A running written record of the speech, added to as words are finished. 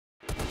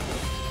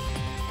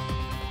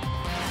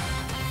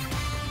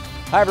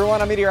Hi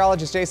everyone, I'm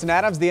meteorologist Jason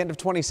Adams. The end of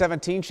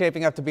 2017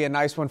 shaping up to be a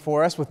nice one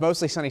for us with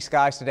mostly sunny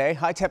skies today.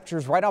 High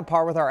temperatures right on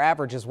par with our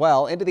average as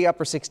well, into the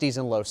upper 60s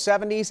and low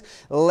 70s.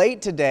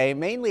 Late today,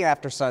 mainly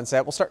after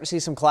sunset, we'll start to see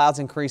some clouds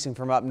increasing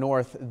from up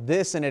north.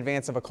 This in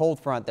advance of a cold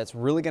front that's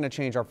really going to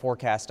change our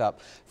forecast up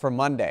for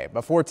Monday.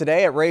 Before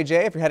today at Ray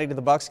J, if you're heading to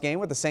the Bucks game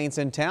with the Saints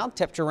in town,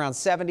 temperature around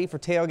 70 for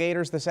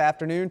tailgaters this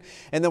afternoon.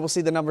 And then we'll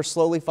see the numbers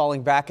slowly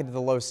falling back into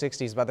the low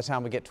 60s by the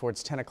time we get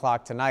towards 10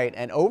 o'clock tonight.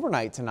 And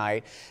overnight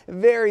tonight,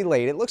 very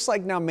late. It looks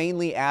like now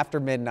mainly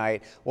after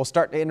midnight we'll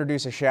start to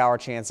introduce a shower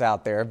chance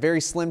out there. A very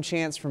slim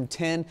chance from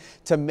 10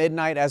 to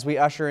midnight as we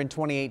usher in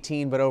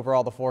 2018, but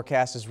overall the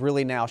forecast is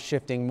really now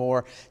shifting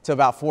more to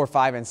about 4,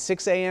 5, and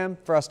 6 a.m.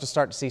 for us to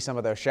start to see some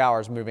of those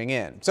showers moving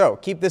in. So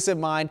keep this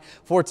in mind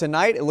for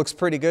tonight. It looks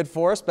pretty good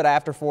for us, but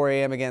after 4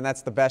 a.m. again,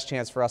 that's the best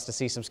chance for us to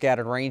see some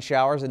scattered rain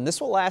showers, and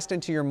this will last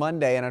into your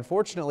Monday, and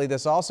unfortunately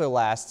this also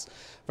lasts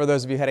for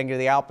those of you heading to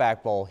the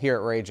Outback Bowl here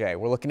at Ray J.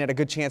 We're looking at a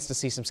good chance to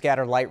see some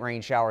scattered light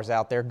rain showers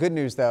out there. Good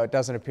news though, it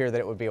doesn't appear that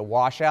it would be a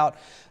washout,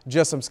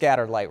 just some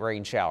scattered light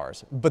rain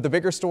showers. But the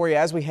bigger story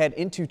as we head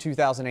into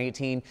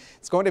 2018,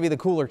 it's going to be the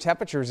cooler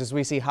temperatures as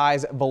we see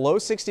highs below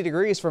 60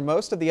 degrees for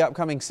most of the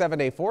upcoming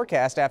 7-day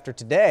forecast after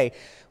today,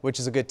 which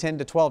is a good 10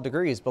 to 12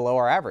 degrees below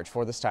our average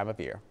for this time of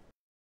year.